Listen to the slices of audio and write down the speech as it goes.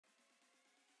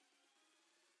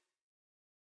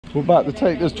We're about to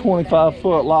take this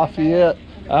 25-foot Lafayette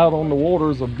out on the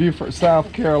waters of Beaufort,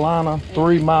 South Carolina,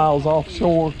 3 miles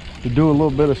offshore, to do a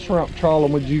little bit of shrimp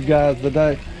trawling with you guys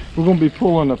today. We're going to be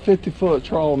pulling a 50-foot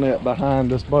trawl net behind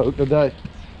this boat today.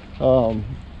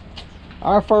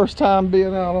 Our first time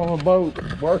being out on a boat,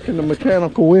 working the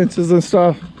mechanical winches and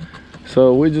stuff.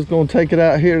 So we're just going to take it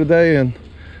out here today and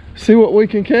see what we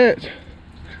can catch.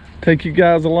 Take you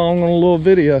guys along on a little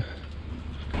video.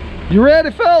 You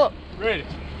ready, Philip? Ready.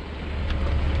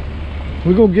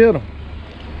 We're gonna get them.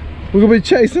 We're gonna be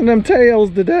chasing them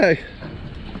tails today.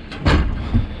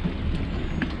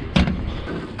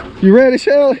 You ready,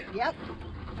 Shelly? Yep.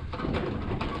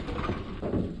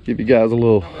 Give you guys a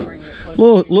little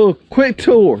quick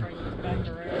tour.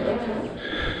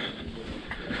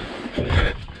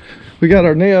 We got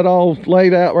our net all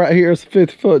laid out right here. It's a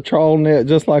 50-foot trawl net,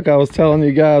 just like I was telling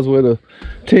you guys, with a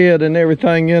Ted and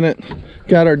everything in it.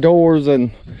 Got our doors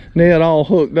and net all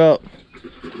hooked up.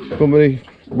 Gonna be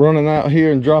running out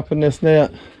here and dropping this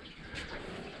net.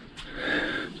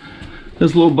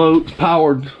 This little boat's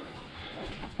powered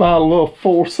by a little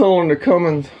 4-cylinder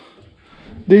Cummins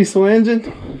diesel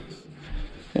engine,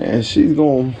 and she's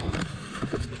gonna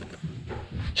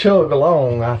chug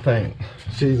along. I think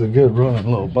she's a good running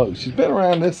little boat. She's been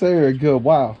around this area a good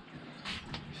while.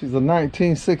 She's a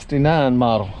 1969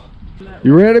 model.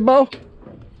 You ready, Bo?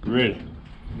 Ready.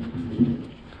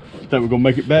 Think we're gonna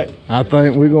make it back? I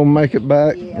think we're gonna make it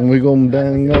back, and we're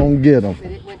gonna get them.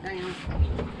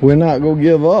 We're not gonna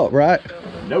give up, right?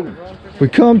 No. We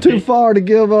come too far to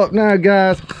give up now,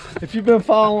 guys. If you've been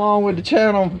following along with the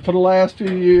channel for the last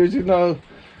few years, you know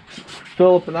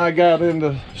Philip and I got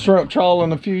into shrimp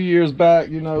trawling a few years back,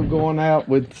 you know, going out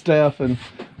with Steph and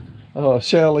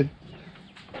Shelly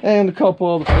and a couple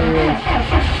other friends.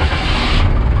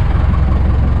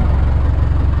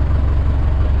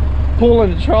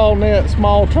 Pulling the trawl net,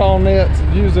 small trawl nets,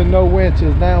 using no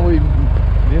winches. Now we,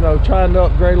 you know, trying to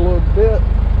upgrade a little bit,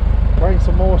 bring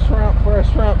some more shrimp, fresh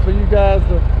shrimp for you guys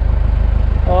to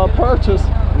purchase.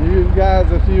 You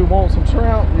guys, if you want some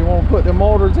shrimp, you want to put them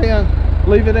orders in,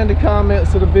 leave it in the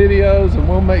comments of the videos, and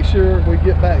we'll make sure we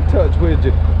get back in touch with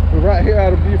you. We're right here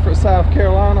out of Beaufort, South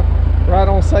Carolina, right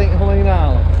on St. Helena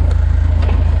Island.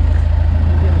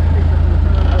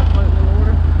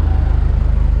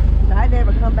 I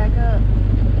never come back up.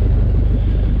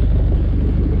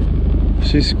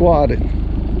 She squatted,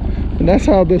 and that's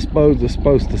how this boat is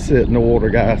supposed to sit in the water,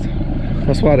 guys.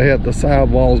 That's why they had the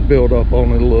sidewalls built up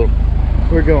on it a little.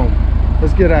 We're going.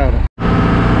 Let's get out of it.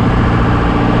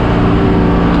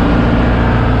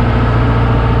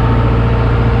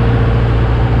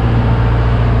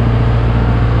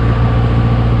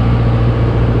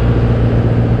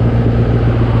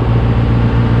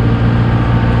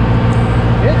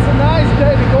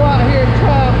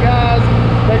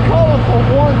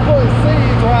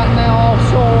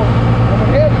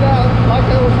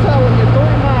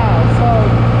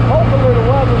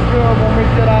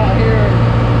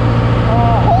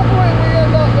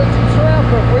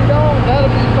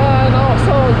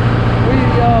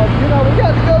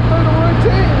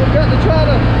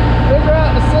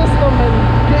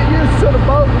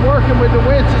 With the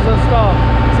winches and stuff.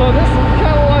 So this is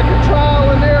kind of like a trial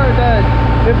and error day.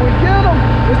 If we get them,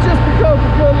 it's just because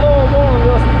the good Lord wanted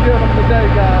us to get them today,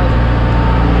 guys.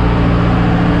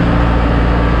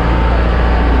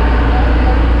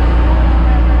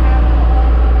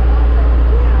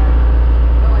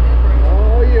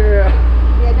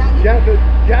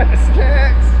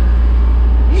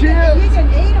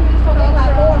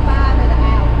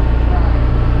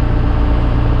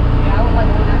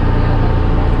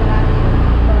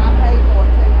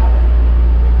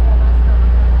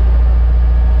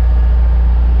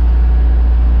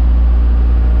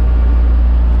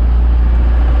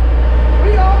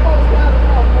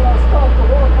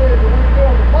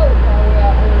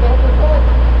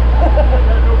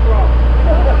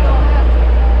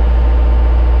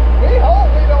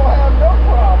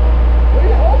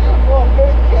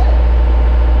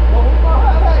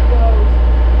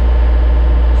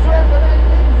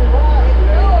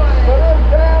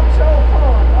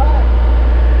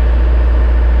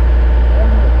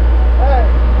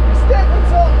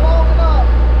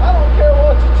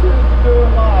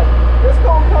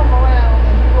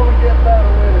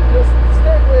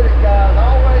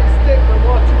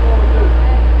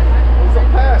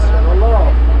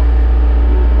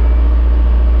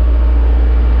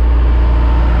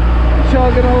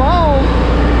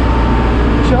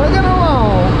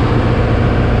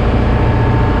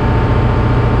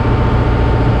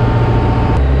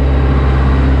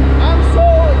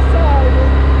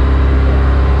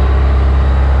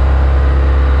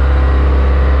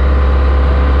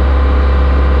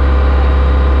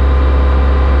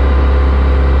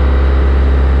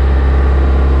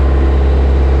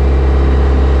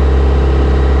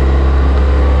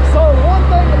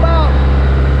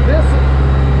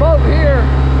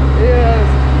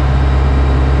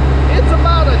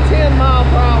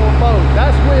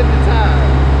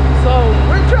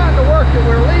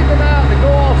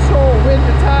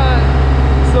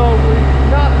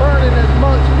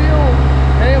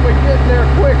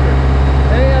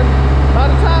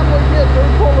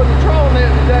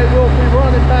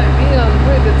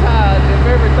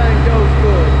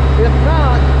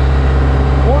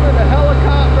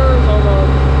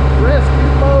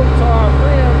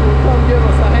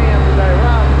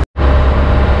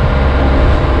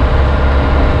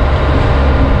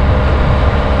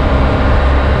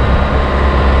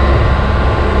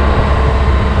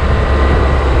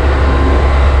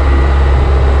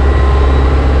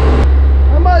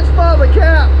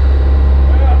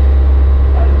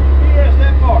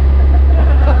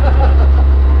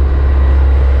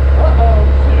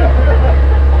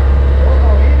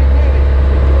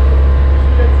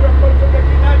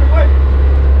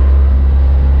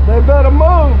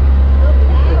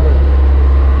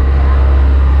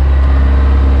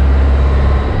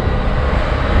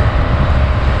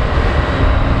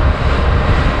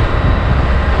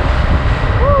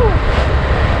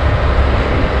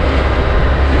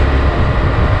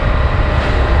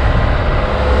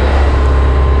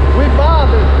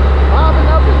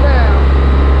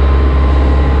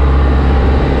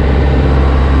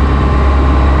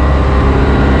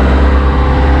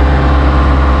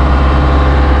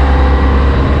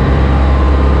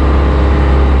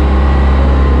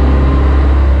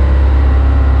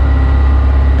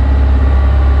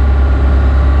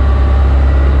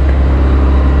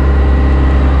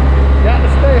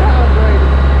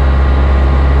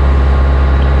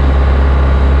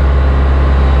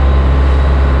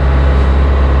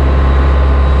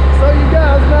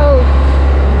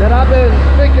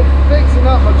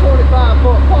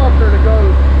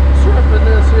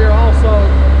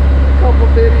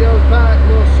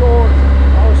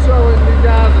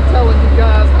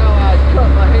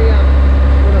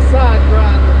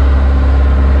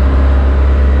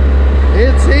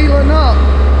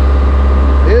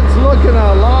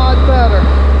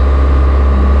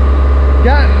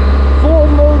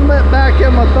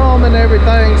 in my thumb and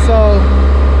everything, so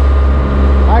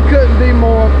I couldn't be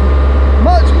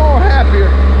much more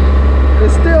happier.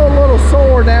 It's still a little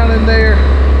sore down in there.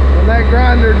 When that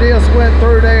grinder disc went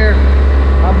through there,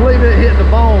 I believe it hit the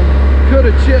bone. Could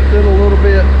have chipped it a little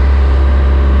bit.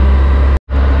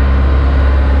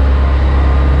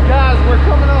 Guys, we're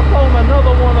coming up on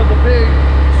another one of the big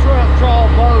shrimp trawl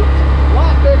boats. A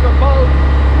lot bigger boat,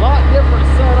 a lot different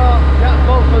setup. Got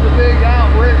both of the big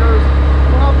outriggers,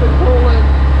 probably pulling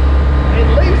at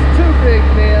least 2 big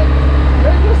nets.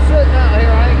 They're just sitting out here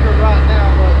anchored right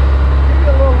now, but give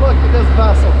you a little look at this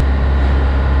vessel.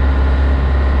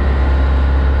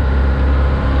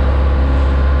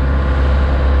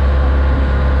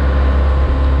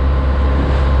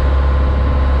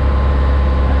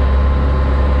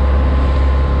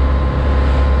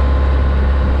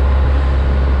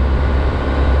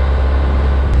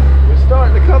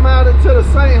 To the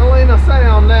St. Helena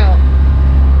Sound now,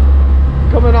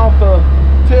 coming off the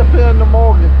tip end of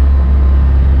Morgan.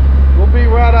 We'll be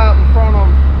right out in front of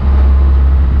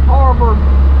Harbor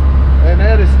and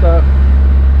Eddie stuff,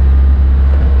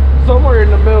 somewhere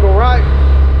in the middle, right?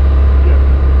 Yeah.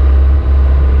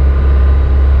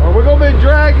 Are we gonna be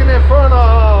dragging in front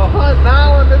of Hunting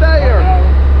Island today, or?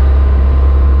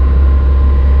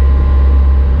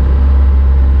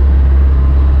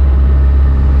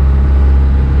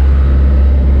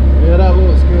 Yeah, that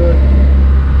looks good.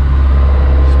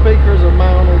 Speakers are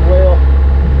mounted well.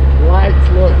 Lights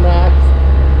look nice.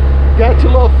 Got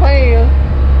your little fan.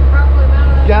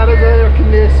 Got it air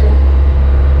conditioning.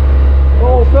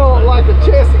 Oh, felt like a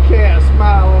Chessy cat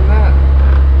smiling that.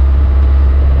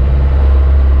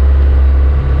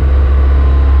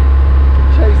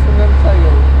 Chasing them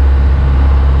tails.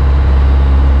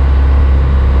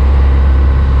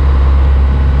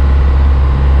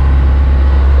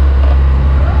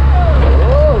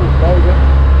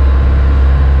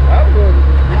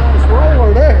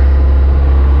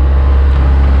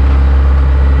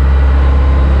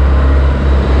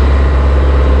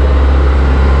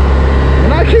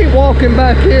 Walking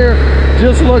back here,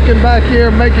 just looking back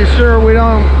here, making sure we're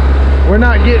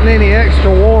not getting any extra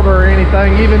water or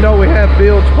anything, even though we have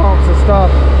bilge pumps and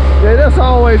stuff. They just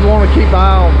always want to keep an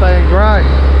eye on things, right?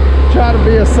 Try to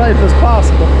be as safe as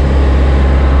possible.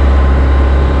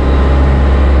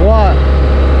 What?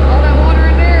 All that water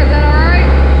in there, is that all right?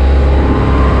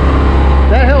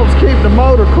 That helps keep the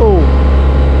motor cool. You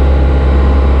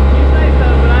say so,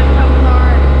 but I know it's all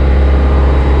right.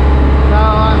 No,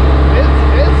 it's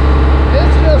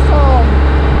just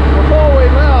before we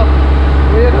left,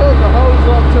 we had hooked the hose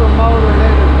up to a motor and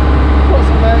then put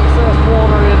some excess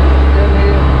water in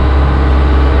here.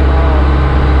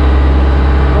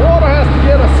 The water has to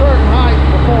get a certain height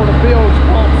before the bilge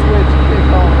pump switch kick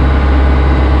on,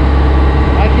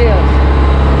 I guess.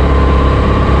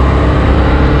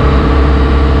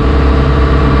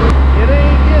 It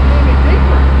ain't getting any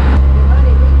deeper.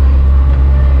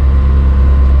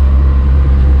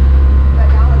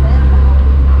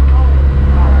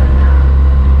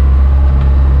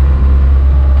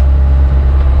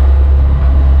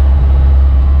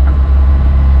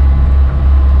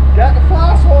 Got the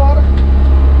fly swatter.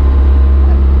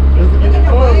 Is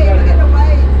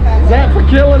that for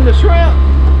killing the shrimp?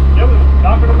 Yep,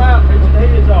 knocking them out, taking their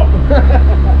heads off.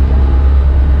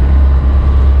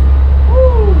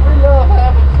 Woo, we love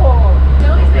having fun.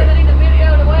 Billy said I need to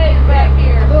video the waves back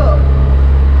here. Look.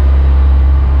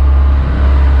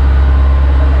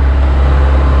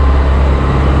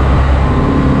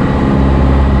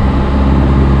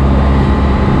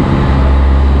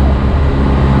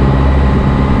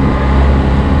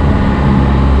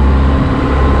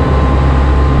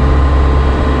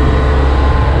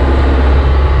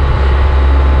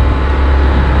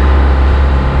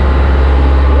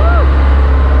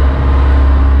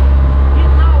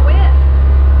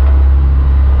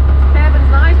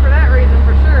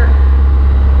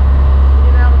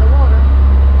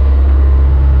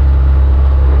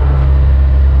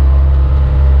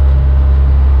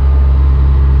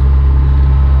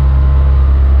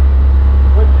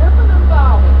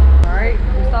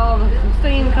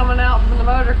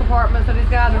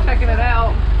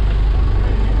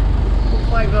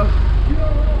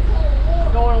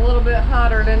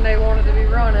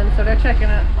 So they're checking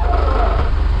it.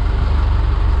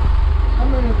 How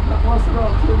many, what's it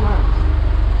up to now?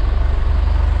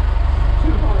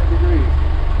 200 degrees.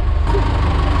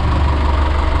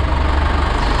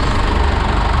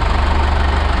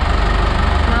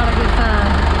 Not a good sign.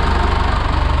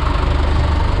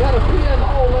 Got a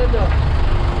pinhole in the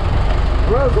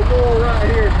reservoir right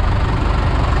here.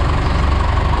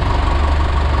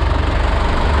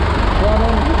 Right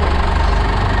on here.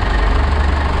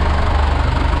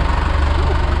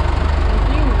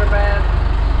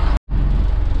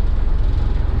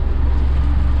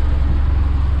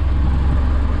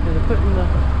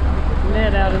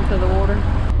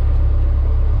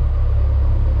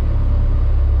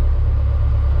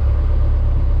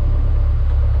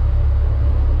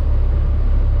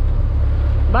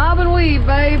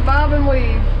 weave, bob and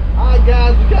weave. Alright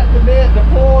guys, we got the net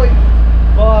deployed,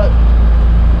 but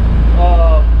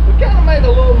we kind of made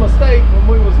a little mistake when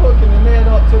we was hooking the net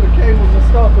up to the cables and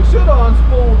stuff. We should have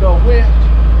unspooled the winch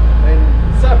and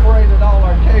separated all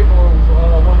our cables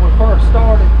when we first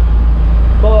started,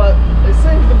 but it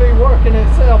seems to be working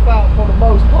itself out for the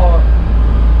most part.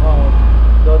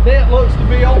 The net looks to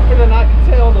be open, and I can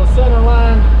tell the center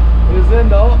line is in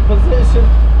the up position,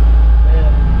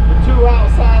 and the two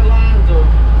outside lines are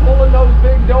pulling those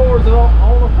big doors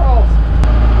on across.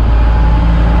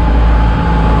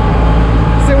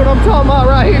 See what I'm talking about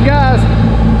right here, guys?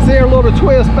 See our little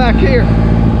twist back here,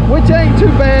 which ain't too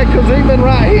bad, because even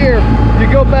right here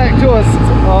you go back to a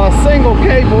single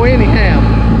cable anyhow.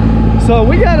 So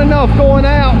we got enough going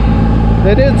out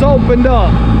that it's opened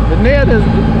up. The net is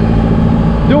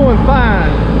doing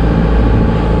fine,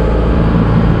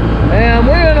 and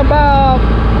we're in about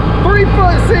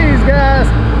 3-foot seas, guys.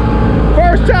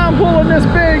 First time pulling this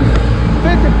big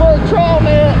 50-foot trawl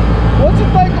net. What you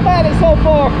think about it so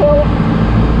far, fella?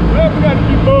 Well, we got a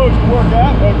few bugs to work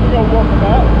out, but we're gonna work them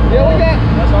out. Yeah, we got.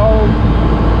 That's all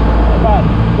about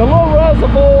it. The little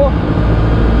reservoir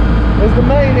is the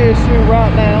main issue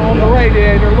right now on the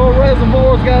radiator. The little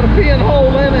reservoir's got a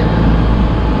pinhole in it,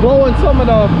 blowing some of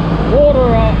the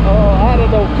water out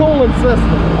of the cooling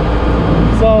system.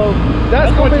 So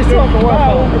that's gonna be something to work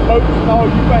on. Your boats and all,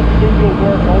 you got to do a little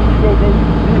work on. You go 2 or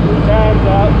 3 times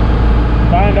out,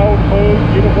 find all the bugs,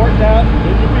 get them worked out,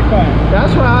 then you'll be fine.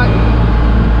 That's right.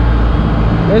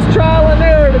 It's trial and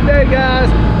error today, guys.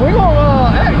 We're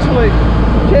gonna actually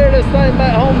carry this thing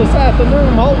back home this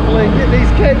afternoon, hopefully, and get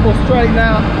these cables straightened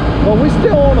out. But we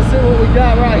still want to see what we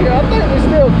got right here. I think we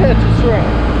still catching shrimp.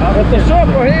 If the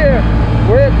shrimp are here,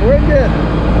 we're good.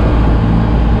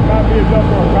 Might be enough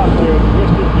for a cocktail.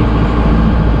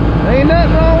 Ain't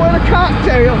nothing wrong with a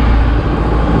cocktail.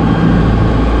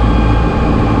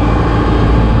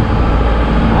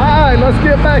 Alright, let's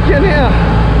get back in here.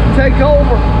 Take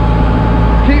over.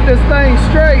 Keep this thing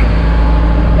straight.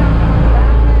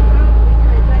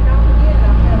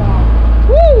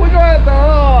 Woo, we're gonna have to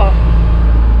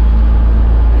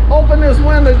open this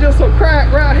window just a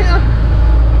crack right here.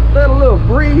 Let a little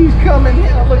breeze come in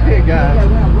here. Look here, guys.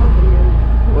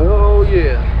 Oh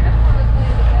yeah.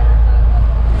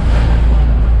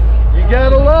 You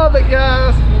gotta love it,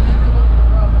 guys.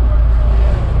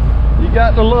 You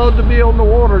got to love to be on the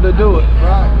water to do it,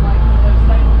 right?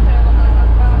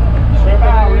 Keep an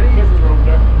eye on that temperature over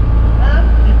there.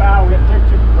 Keep an eye on that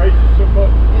temperature. Raise it some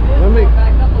up.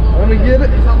 Let me get it.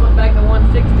 It's almost back to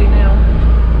 160 now.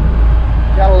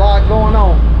 Got a lot going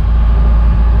on.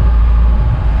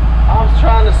 I was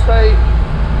trying to stay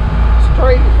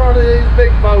straight in front of these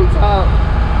big boats out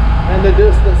and the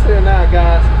distance here now,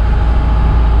 guys.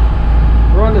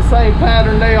 Run the same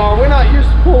pattern they are. We're not used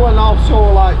to pulling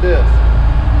offshore like this.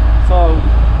 So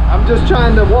I'm just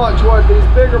trying to watch what these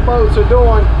bigger boats are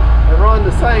doing and run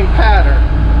the same pattern.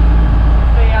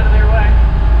 Stay out of their way.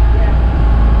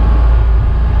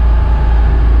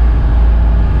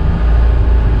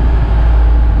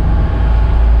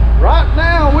 Right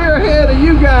now we're ahead of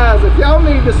you guys. If y'all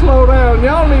need to slow down,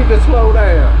 y'all need to slow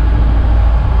down.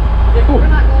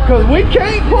 Because we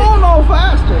can't pull no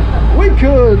faster. We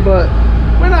could, but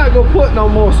we're not going to put no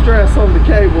more stress on the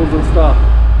cables and stuff.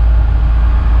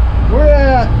 We're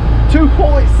at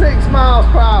 2.6 miles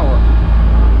per hour.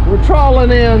 We're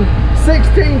trawling in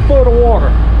 16 foot of water.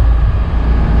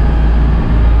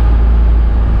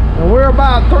 And we're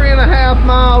about 3.5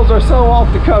 miles or so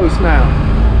off the coast now.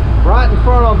 Right in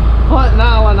front of Hunting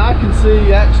Island, I can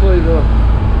see actually the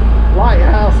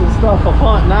lighthouse and stuff of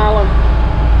Hunting Island.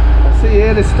 I see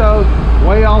Eddystone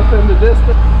way off in the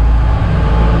distance.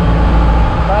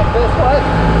 Back this way.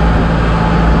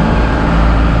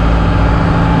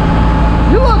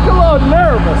 You look a little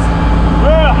nervous.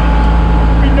 Well,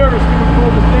 be nervous when we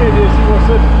pull the steady this. See what's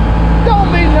up.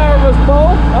 Don't be nervous,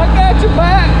 Bo. I got your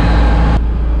back.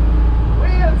 We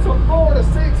had some 4 to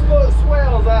 6 foot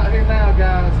swells out here now,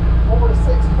 guys. 4 to 6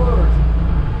 footers.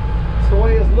 That's the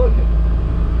way it's looking.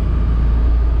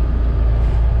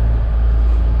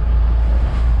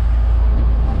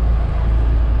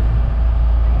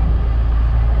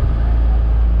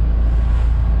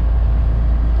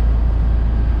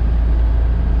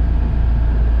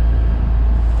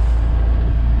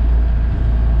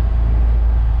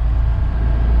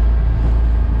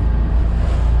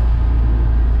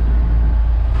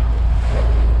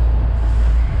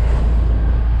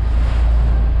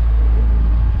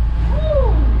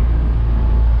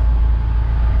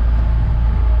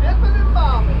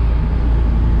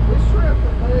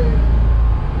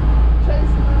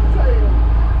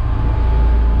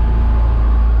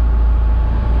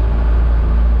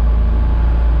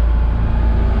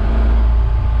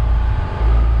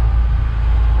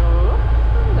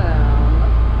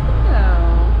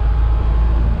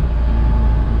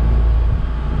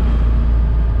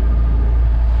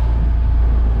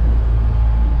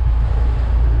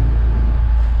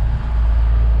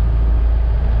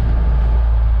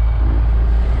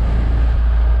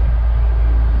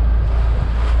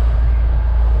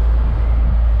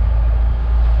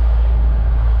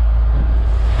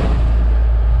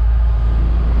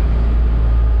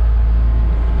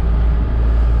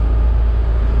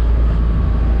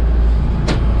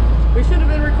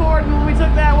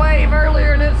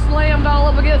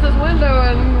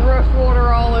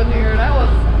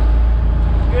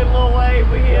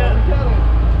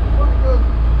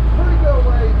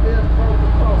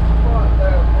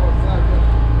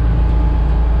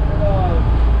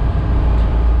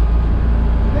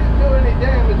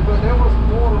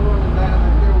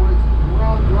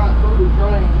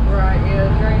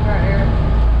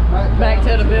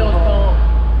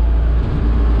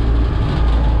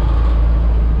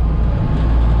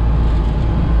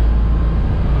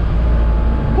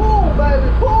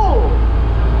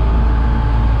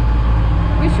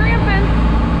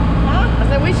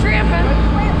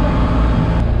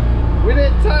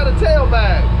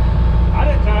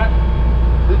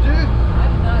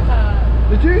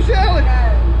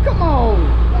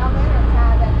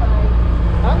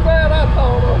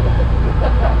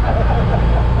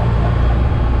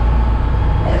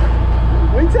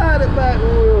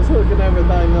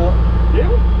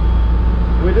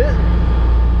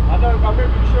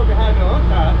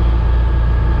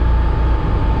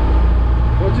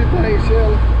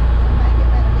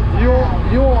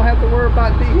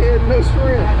 hitting no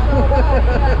shrimp.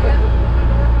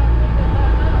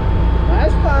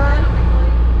 That's fine.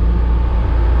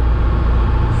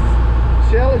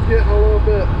 Shelly's getting a little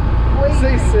bit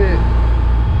seasick.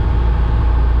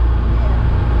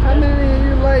 How many of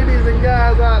you ladies and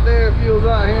guys out there, if you was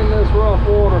out here in this rough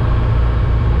water,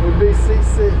 would be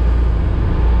seasick?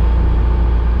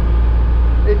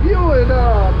 If you would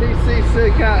be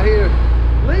seasick out here,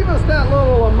 leave us that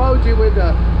little emoji with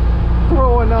the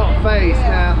throwing up face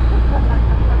now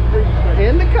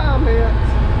in the comments.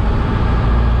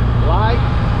 Like,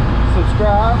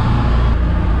 subscribe.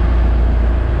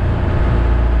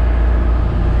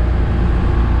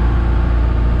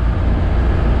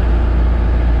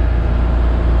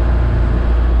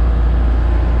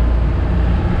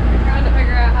 You're trying to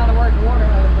figure out how to work the water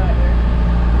hose back there.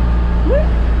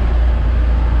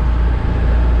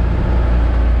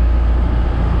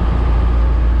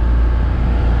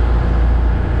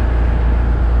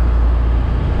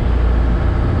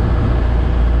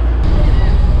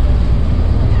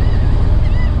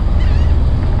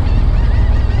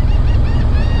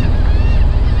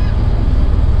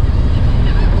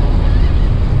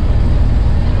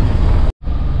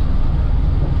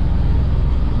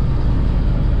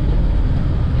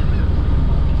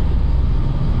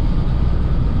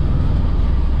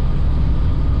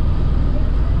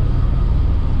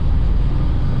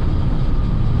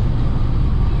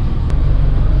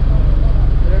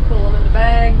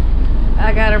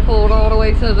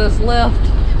 To this left,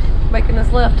 making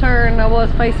this left turn. I was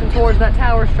facing towards that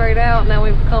tower straight out. Now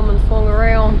we've come and swung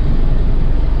around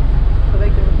so they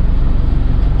can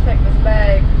check this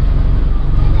bag.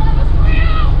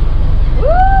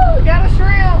 Woo! We got a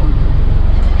shrimp.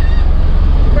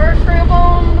 First shrimp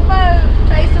on the boat,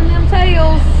 chasing them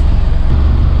tails.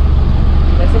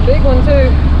 That's a big one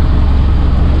too.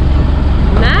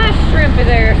 Nice shrimpy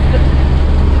there.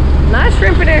 Nice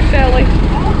shrimpy there, Shelly.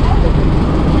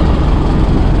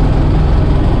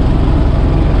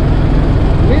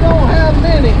 We don't have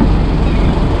many,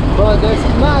 but there's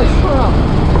some nice shrimp.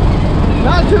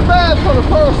 Not too bad for the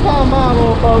first time out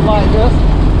on a boat like this.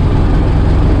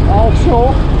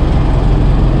 Offshore.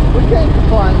 We can't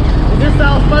complain. Is this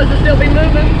all supposed to still be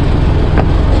moving?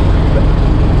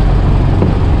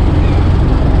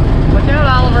 Watch out,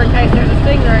 Oliver, in case there's a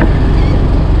stingray.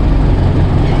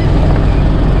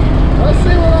 Let's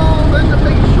see what all in the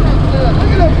big shrimp there. Look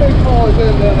at them big boys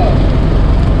in there.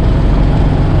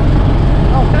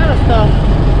 All kind of stuff.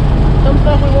 Some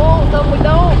stuff we want, some we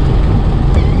don't.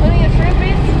 Plenty of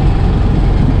shrimpies.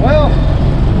 Well,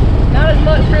 Not as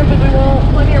much shrimp as we want.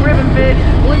 Plenty of ribbon fish,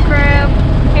 blue crab,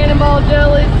 cannonball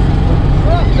jellies.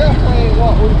 shrimp definitely ain't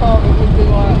what we thought it would be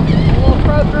like. A little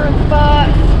croaker and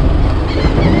spots.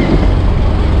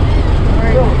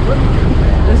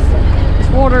 This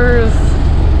water is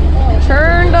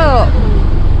churned up.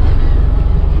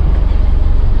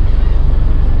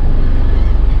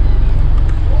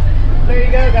 There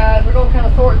you go, guys. We're going to kind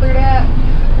of sort through that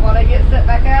while they get set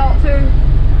back out too,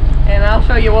 and I'll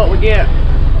show you what we get.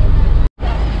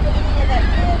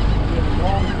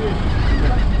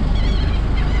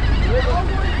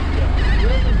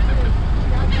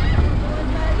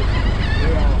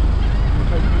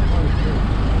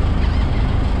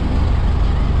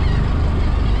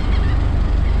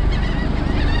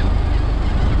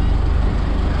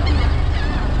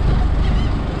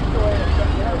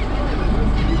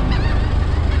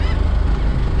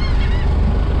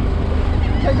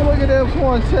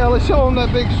 One, Sally, show them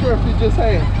that big shrimp you just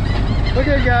had. Look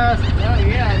at it, guys. Oh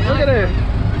yeah, nice. Look at it.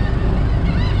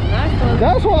 Nice one.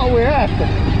 That's what we're after.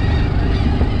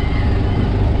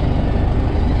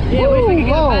 Yeah, we can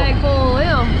get Lord. a bag full of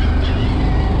them.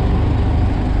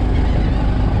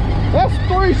 That's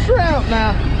 3 shrimp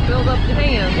now. Fills up your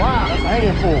hand. Wow, that's a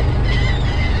handful.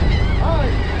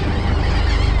 Alright.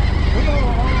 We're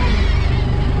gonna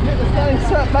get this thing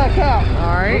set back out.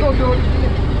 Alright. We're gonna do it again.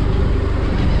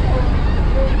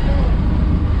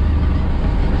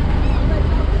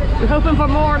 We're hoping for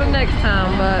more the next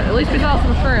time, but at least we saw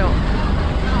some shrimp.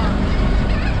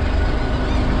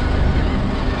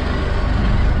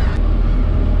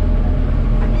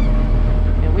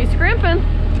 And we scrimping.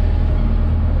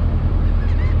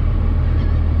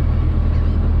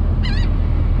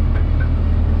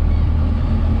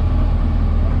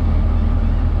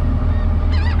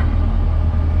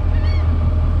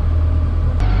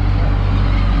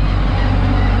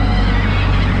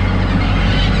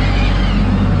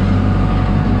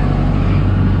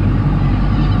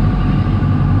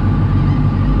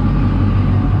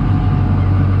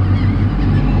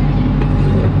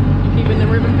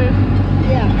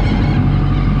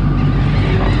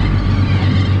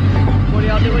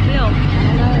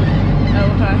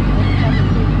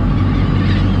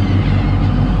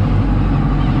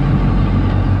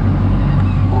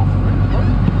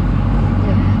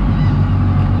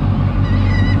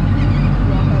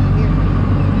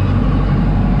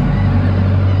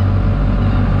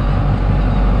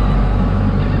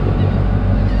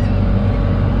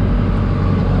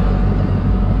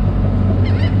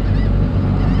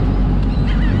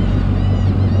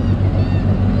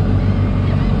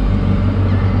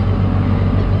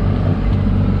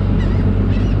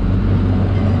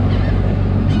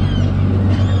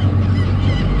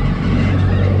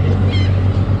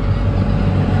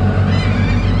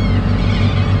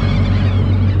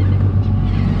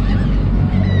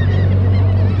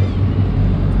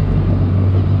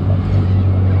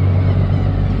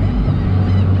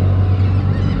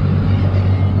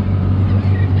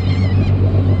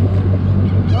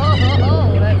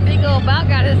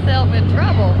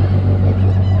 trouble.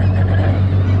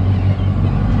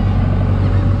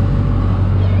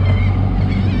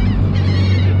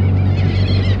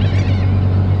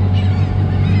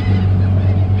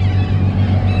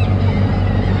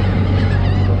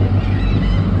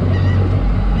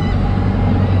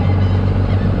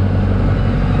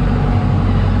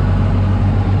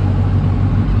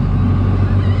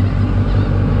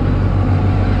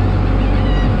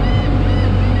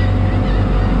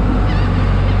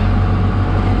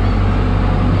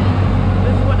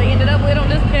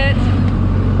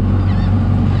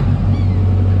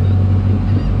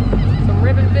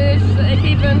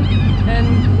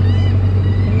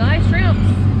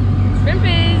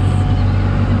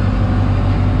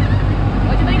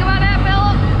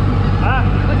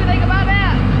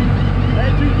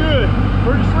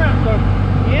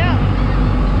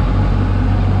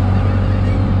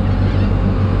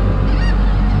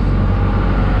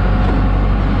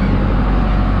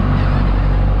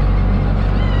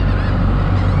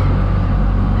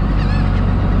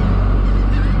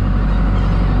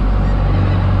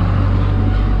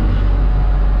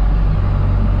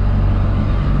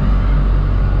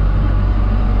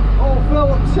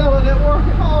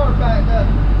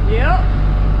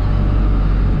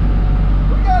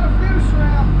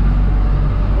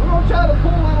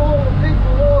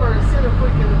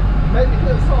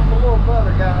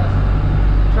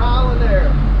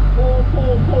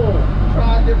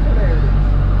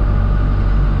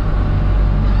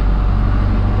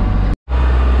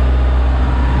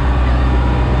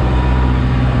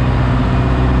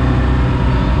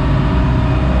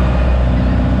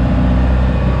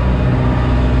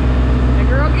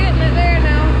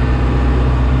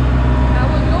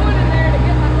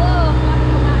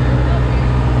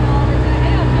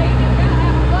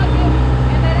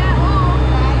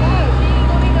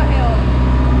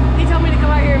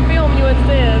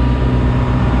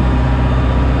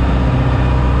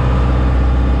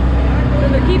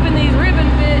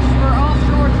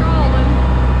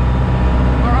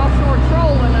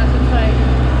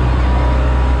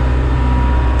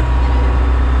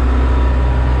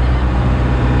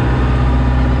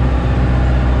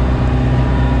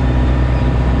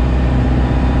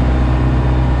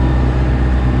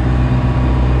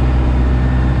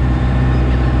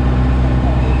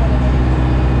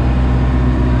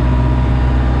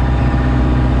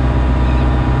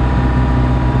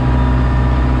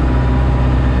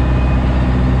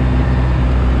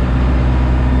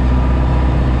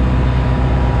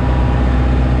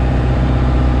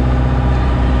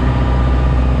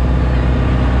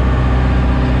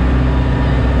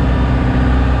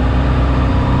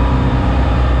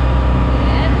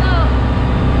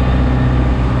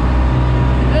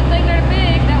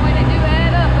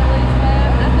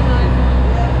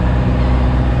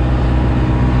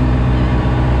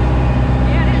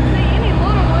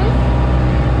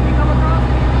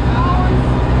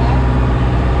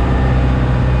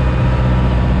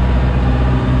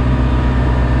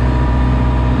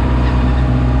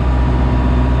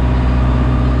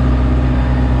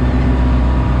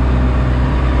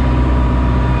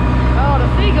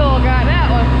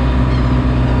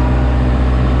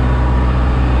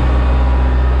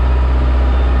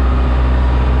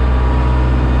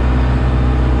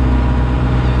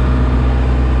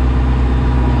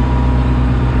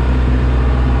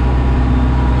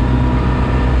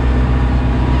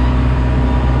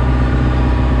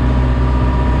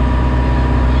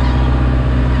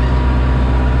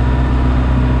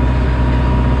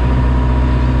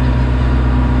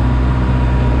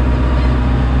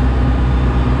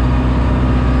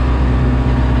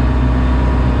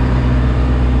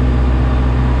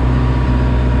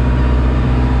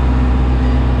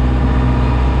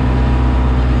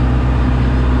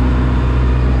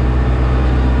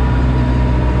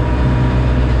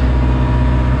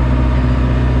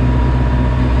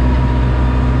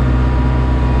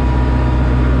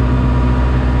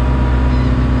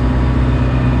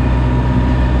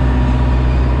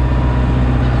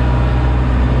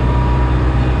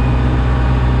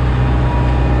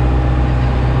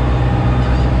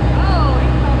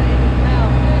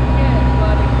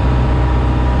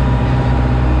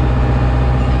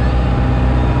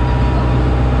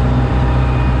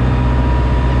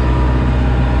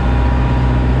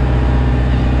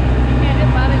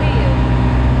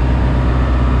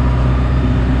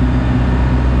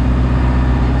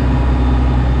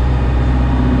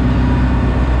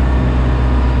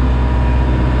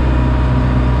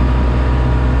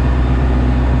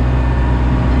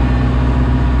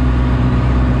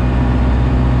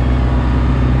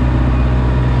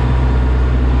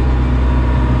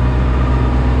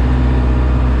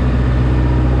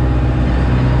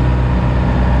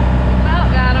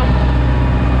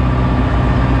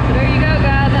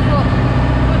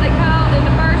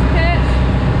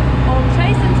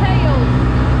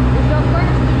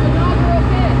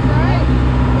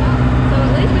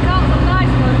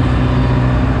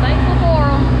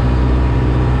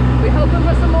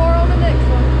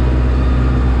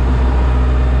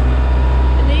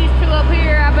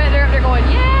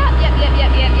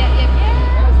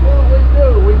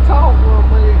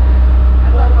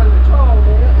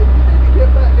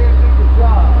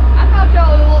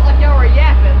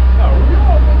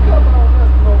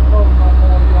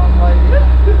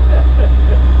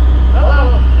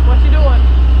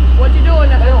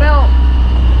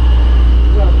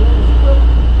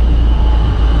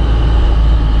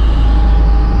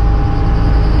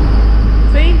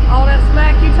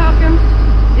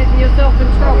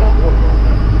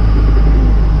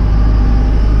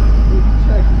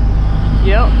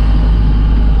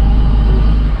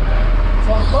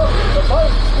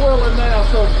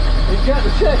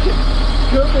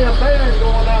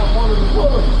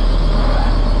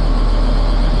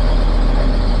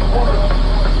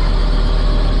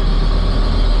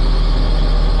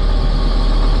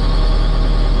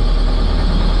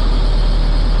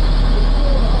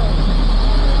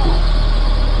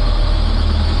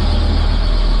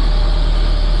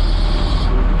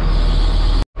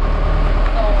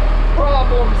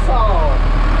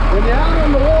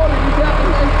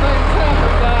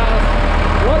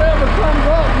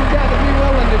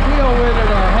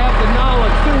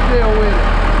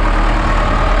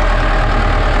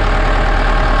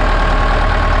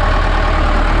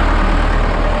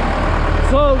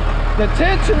 The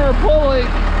tensioner pulley,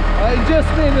 it just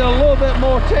needed a little bit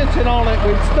more tension on it.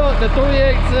 We stuck the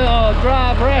 3/8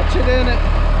 drive ratchet in it,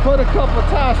 put a couple of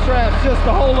tie straps just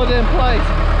to hold it in place.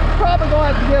 Probably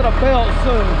gonna have to get a belt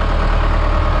soon.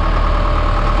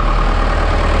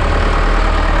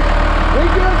 We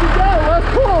good to go, let's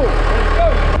pull. Let's go.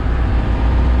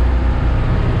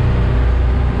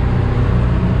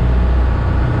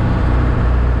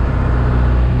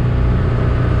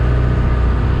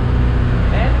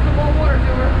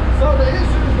 So the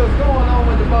issues that's going on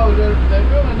with the boat, they're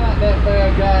really not that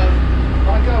bad, guys.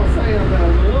 Like I was saying,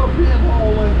 there's a little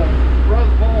pinhole in the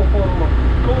reservoir for the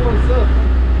cooling system.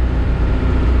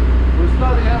 We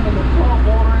started having to pump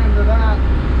water into that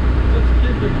just to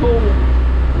keep it cool.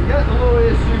 We got the little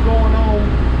issue going on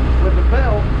with the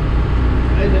belt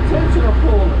and the tensioner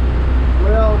pulling.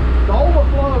 Well, the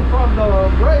overflow from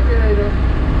the radiator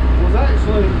was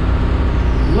actually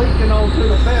leaking onto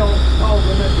the belt,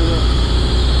 causing it to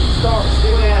start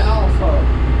squid also.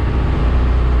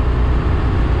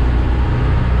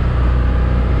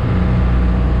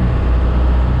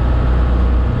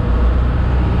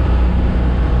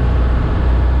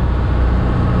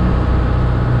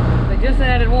 They just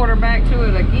added water back to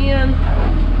it again,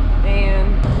 and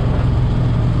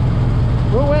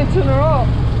we're winching her up.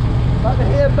 About to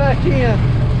head back in.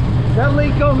 That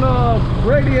leak on the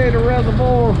radiator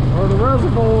reservoir, or the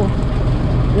reservoir,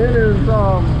 it is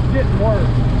getting worse.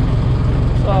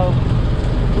 So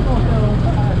we're gonna head on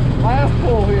back. Last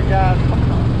pull here, guys.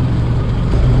 Come on.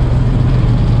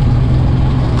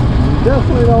 You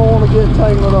definitely don't want to get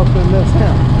tangled up in this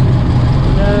house.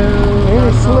 no.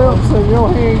 Any slips and your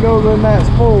hand goes in that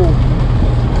spool.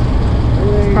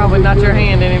 It's probably not your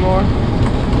hand anymore.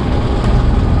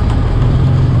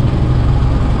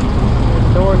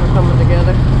 The doors are coming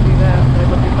together. See that? They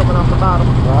must be coming off the bottom.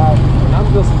 Right. And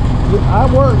I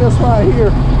work this right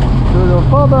here. The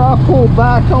further I pull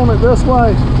back on it this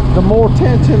way, the more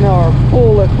tension or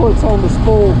pull it puts on the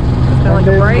spool, and like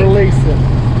a then brake. release it.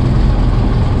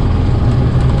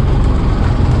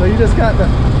 So you just got to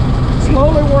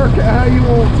slowly work it how you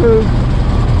want to.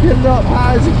 Get it up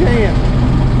high as you can.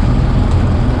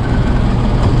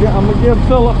 Yeah, I'm gonna give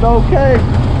Philip the okay.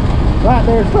 Right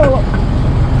there, Philip.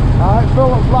 All right,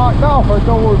 Philip's locked off. Our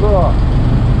doors are up.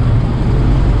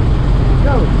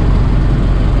 Go.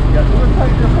 We'll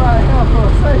take this right here for a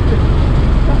safety.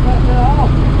 Cut that there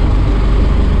off.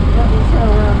 Let me turn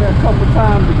around there a couple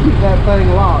times to keep that thing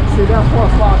locked. See, that's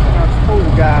what's locking our spool,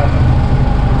 guys.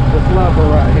 This lever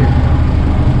right here.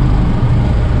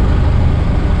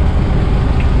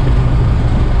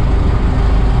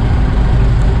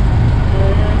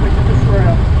 And we get the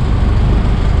shrimp.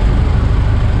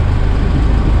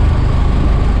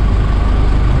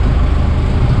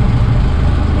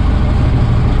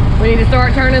 We need to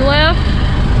start turning left.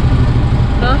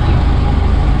 Huh?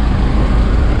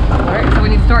 Alright, so we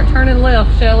need to start turning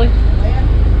left, Shelly.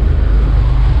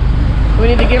 We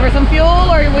need to give her some fuel,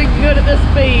 or are we good at this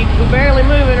speed? We're barely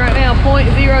moving right now,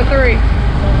 0.03.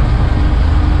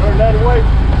 Turn that away.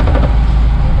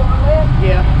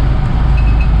 Yeah.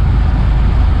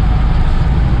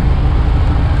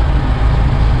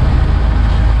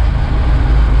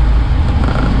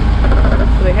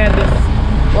 So they had this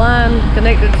line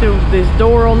connected to this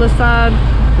door on this side,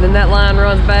 and then that line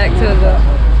runs back to the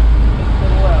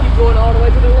keep going all the way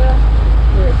to the left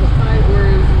where it's just tight, where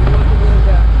it's looking really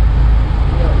back.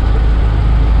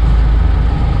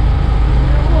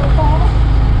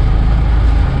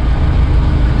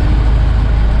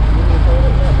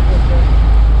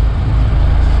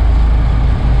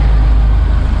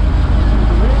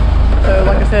 So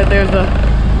like I said,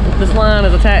 this line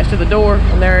is attached to the door,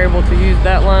 and they're able to use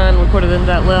that line. We put it into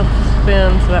that left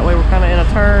spin, so that way we're kind of in a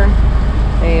turn,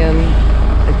 and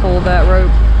they pull that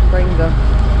rope, bring the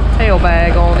tail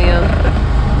bag on in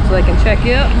so they can check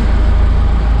it.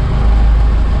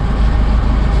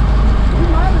 You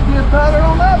might have did better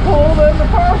on that pull than the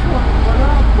first one, but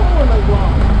I'm pulling as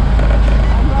long.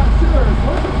 I'm not sure.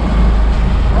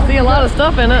 I see a lot of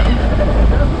stuff in it.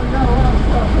 Definitely got a lot of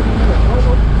stuff in it.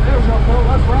 There we go, Phil.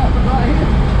 Let's wrap it right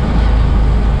here.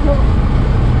 Go.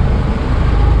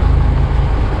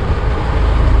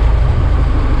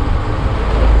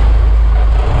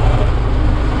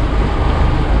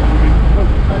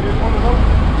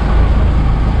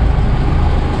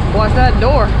 Watch that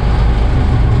door.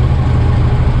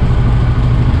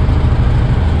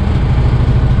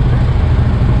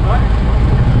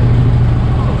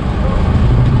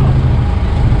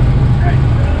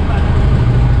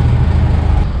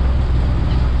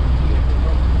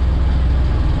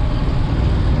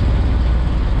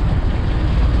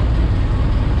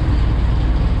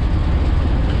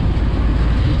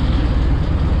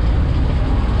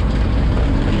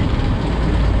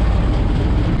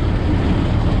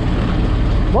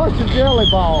 Bunch of jelly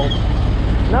balls.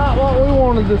 Not what we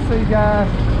wanted to see, guys.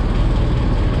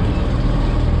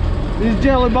 These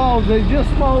jelly balls, they're just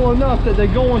small enough that they're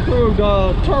going through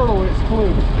the turtle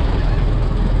excluder.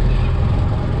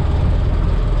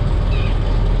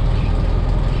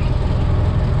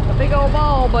 A big old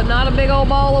ball, but not a big old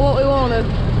ball of what we wanted.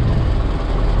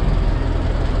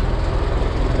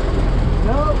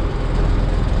 Nope.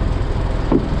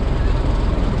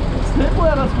 Stick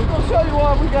with us. We're going to show you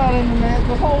what we got in the net.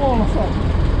 Just hold on a second.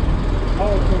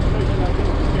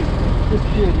 Just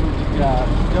kidding with you guys.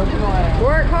 Joking around.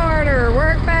 Work harder,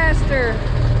 work faster.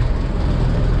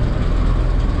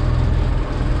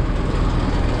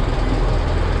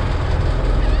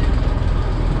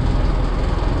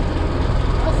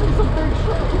 I see some big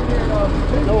shrimp in here though.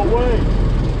 No way.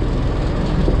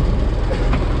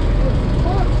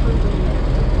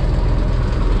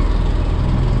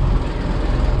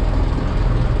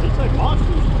 It's like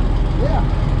monsters. Yeah.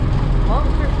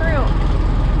 Monster shrimp.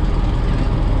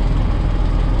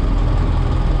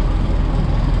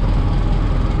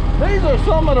 These are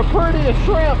some of the prettiest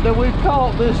shrimp that we've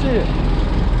caught this year.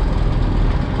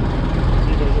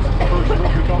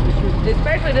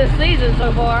 Especially this season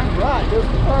so far. Right, this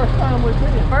is the first time we've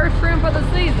been. First shrimp of the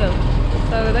season.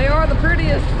 So they are the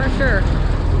prettiest for sure.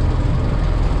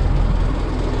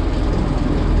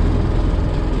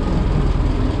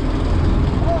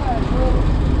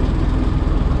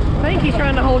 I think he's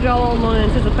trying to hold y'all on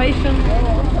anticipation.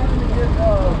 Well, I'm trying to get,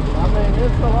 I mean,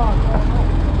 it's a lot.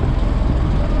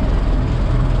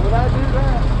 Would I do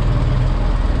that?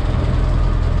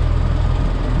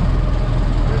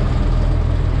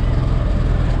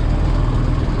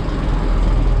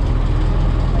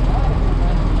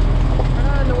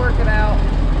 Trying to work it out.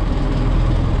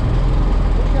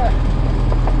 Okay.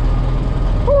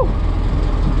 Whew.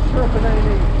 Tripping ain't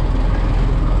easy.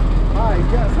 Alright, you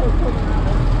got so cooking out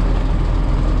there.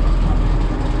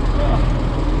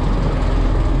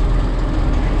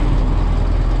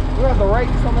 We have to rake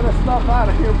some of this stuff out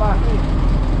of here by hand.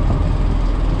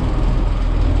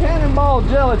 Cannonball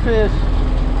jellyfish,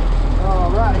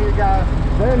 right here, guys.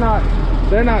 They're not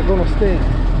gonna sting.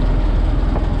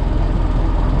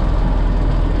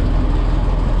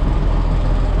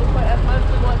 Looks like that's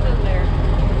mostly what's in there.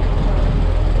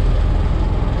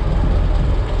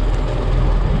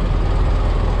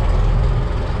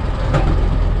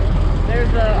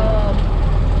 There's a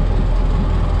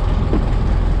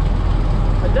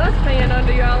dustpan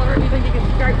under you, Oliver. Do you think you can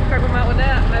scrape them out with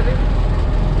that, maybe?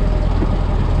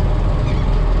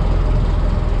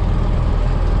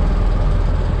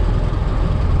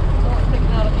 Start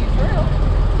picking out a few shrimp.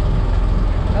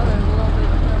 Oh, there's a little bit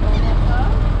of shrimp on one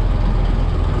side.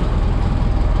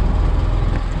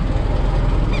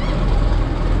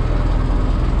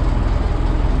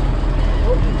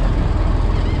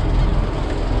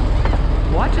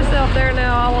 Watch yourself there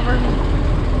now, Oliver.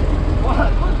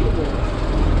 What? Look at this.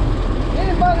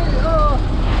 Anybody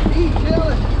eat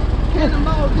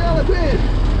cannonball jellyfish?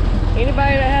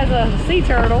 Anybody that has a sea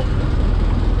turtle,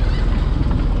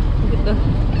 get the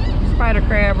spider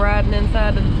crab riding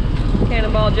inside the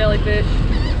cannonball jellyfish.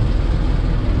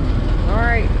 All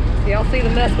right, so y'all see the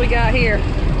mess we got here.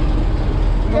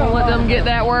 We're gonna let them get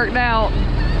that worked out.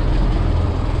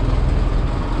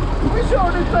 We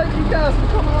sure do thank you guys for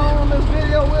coming on this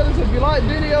video with us. If you like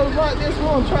videos like this, we're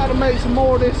going to try to make some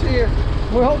more this year.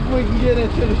 We hope we can get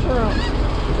into the shrimp.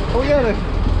 We got a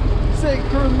sick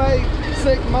crewmate,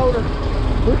 sick motor.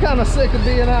 We're kind of sick of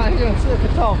being out here and sick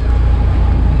of talking.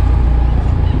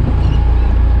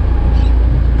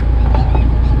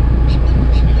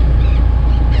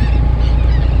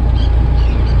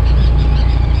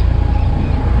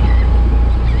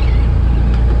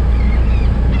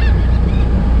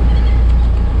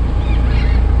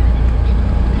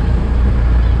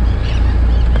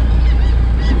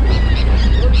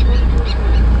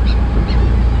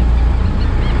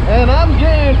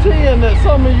 That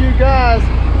some of you guys,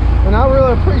 and I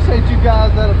really appreciate you guys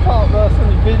that have talked to us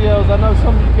in the videos. I know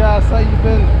some of you guys say you've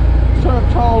been shrimp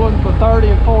trawling for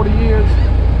 30 and 40 years.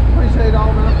 Appreciate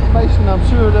all the information. I'm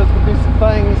sure there's going to be some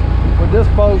things with this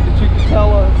boat that you can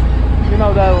tell us, you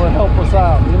know, that will help us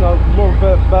out, you know, a little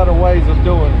bit better ways of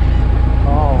doing it.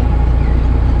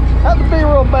 Have to be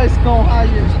real basic on how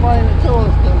you explain it to us,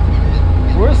 because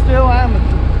we're still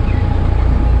amateurs.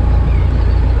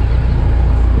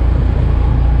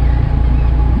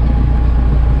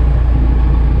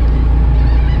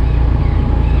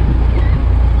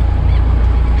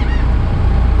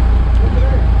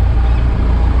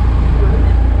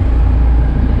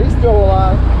 Still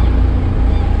alive.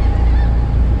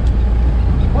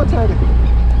 What's that?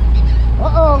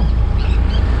 Uh-oh.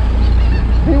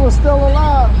 He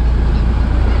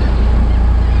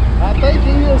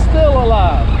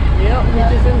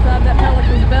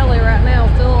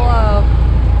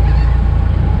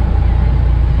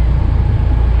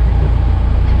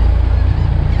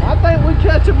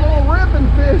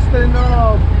harvesting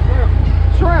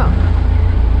shrimp.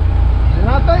 And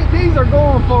I think these are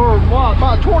going for what,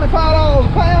 about $25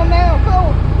 a pound now,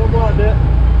 Phil? Something like that.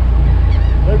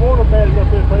 They want them bad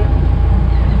enough this thing.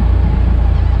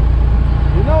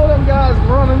 You know them guys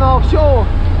running offshore.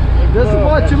 This is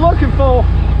what you're looking for.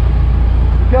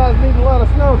 You guys need to let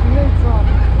us know if you need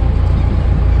something.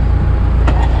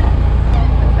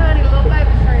 Tiny little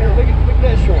baby shrimp. Look at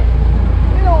that shrimp.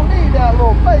 You don't need that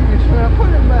little baby shrimp. Put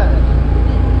him back.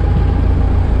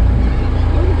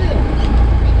 Look at this.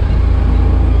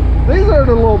 These are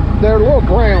they're little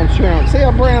brown shrimp. See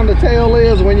how brown the tail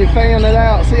is when you fan it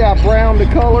out? See how brown the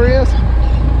color is?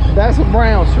 That's a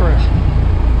brown shrimp.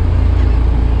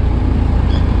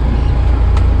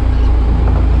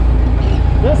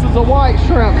 This is a white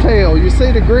shrimp tail. You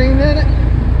see the green in it?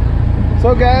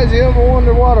 So guys, you ever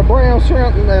wonder what a brown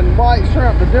shrimp and white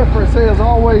shrimp, the difference is?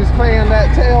 Always fan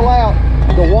that tail out.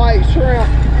 The white shrimp,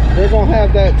 they're gonna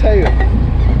have that tail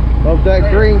of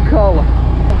that green color.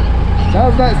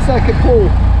 How's that second pull?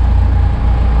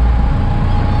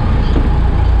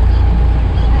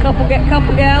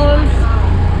 Couple gallons.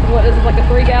 What is it, like a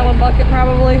 3-gallon bucket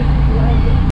probably?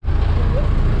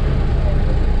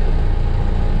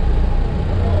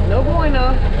 No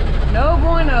bueno. No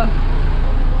bueno.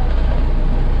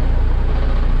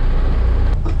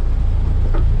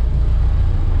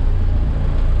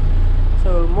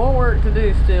 So more work to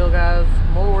do still, guys.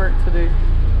 More work to do.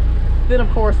 Then of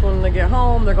course when they get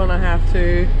home, they're gonna have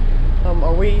to,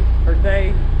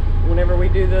 whenever we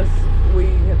do this,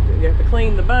 you have to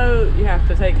clean the boat, you have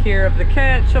to take care of the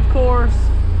catch, of course.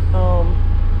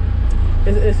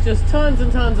 It's just tons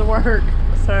and tons of work.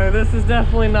 So this is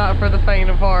definitely not for the faint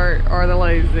of heart or the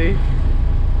lazy.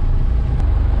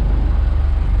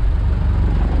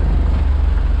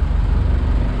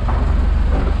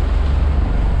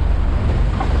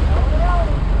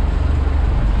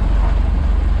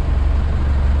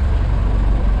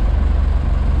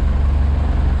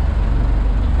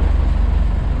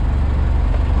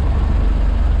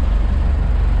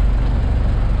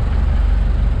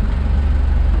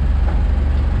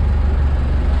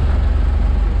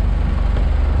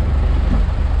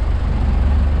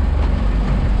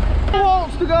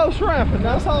 Shrimping,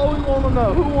 that's all we want to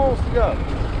know. Who wants to go?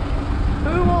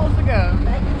 Who wants to go?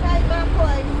 They can take my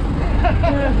place.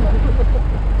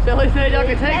 Shelly said y'all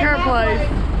can take her place.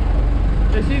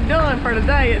 But she's done for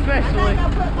today, especially. I think I'll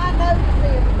put my notice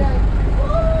in today.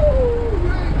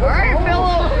 All right,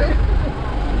 Philip.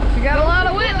 She got a lot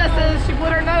of witnesses. She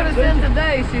put her notice in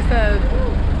today, she said.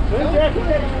 When's the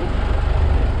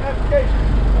application?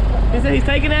 He said he's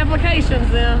taking applications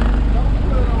then.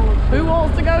 Who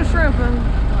wants to go shrimping?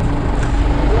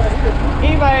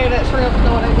 Anybody that shrimps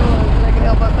know what they're doing, they can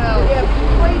help us out. Yeah,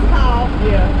 please call.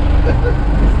 Yeah.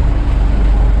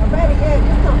 Or better yet,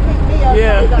 just come pick me up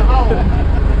Yeah. from the home.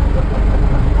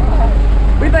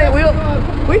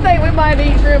 We think we might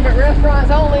eat shrimp at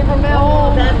restaurants only from now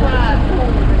on. That's right.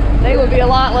 They would be a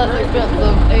lot less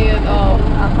expensive, and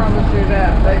I promise you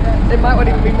that. They might not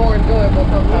even be more enjoyable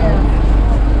sometimes.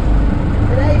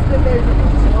 Today's been busy.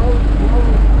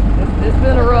 It's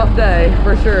been a rough day,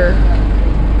 for sure.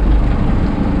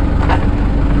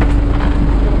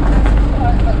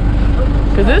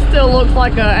 Because this still looks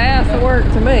like a ass of work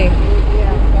to me.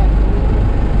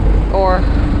 Or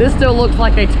this still looks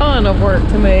like a ton of work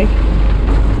to me.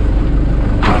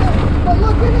 But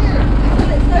look at here.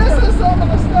 This is some of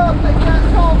the stuff they got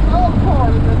caught in the other part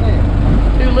of the net.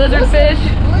 Do lizard fish?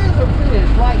 Lizard fish,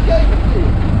 like gator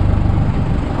fish.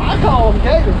 I call them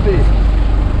gator fish.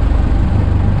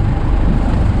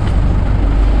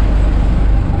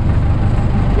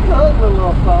 Ugly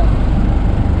little fuck.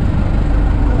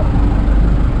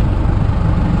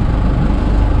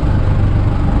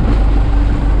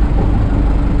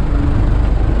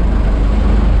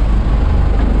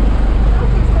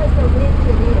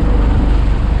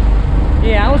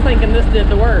 Yeah, I was thinking this did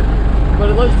the work, but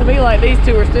it looks to me like these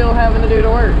two are still having to do the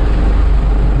work.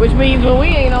 Which means when we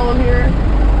ain't on them here,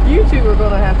 you two are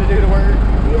gonna have to do the work.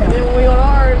 Yeah. And then when we on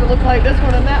ours, it looks like this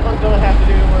one and that one's gonna have to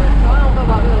do the work. So I don't know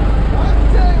about this. I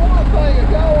can tell you one thing, if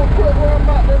y'all want to quit worrying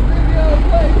about them videos,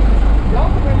 ladies,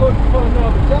 y'all can be looking for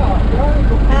another job. Y'all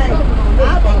ain't gonna be Hey, coming on this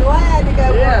I'll be boat. glad to go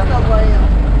work somewhere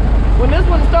else. When this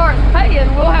one starts paying,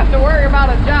 we'll have to worry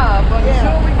about a job. But Yeah.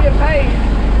 until we get paid,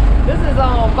 this is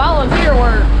volunteer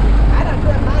work. I done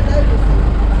put my notice in.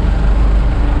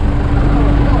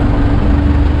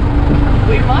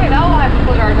 We might all have to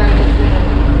put our notice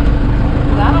in.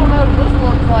 I don't know if this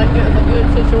looks like it's a good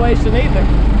situation either.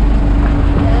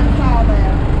 That's all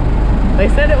there. They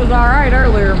said it was all right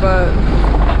earlier, but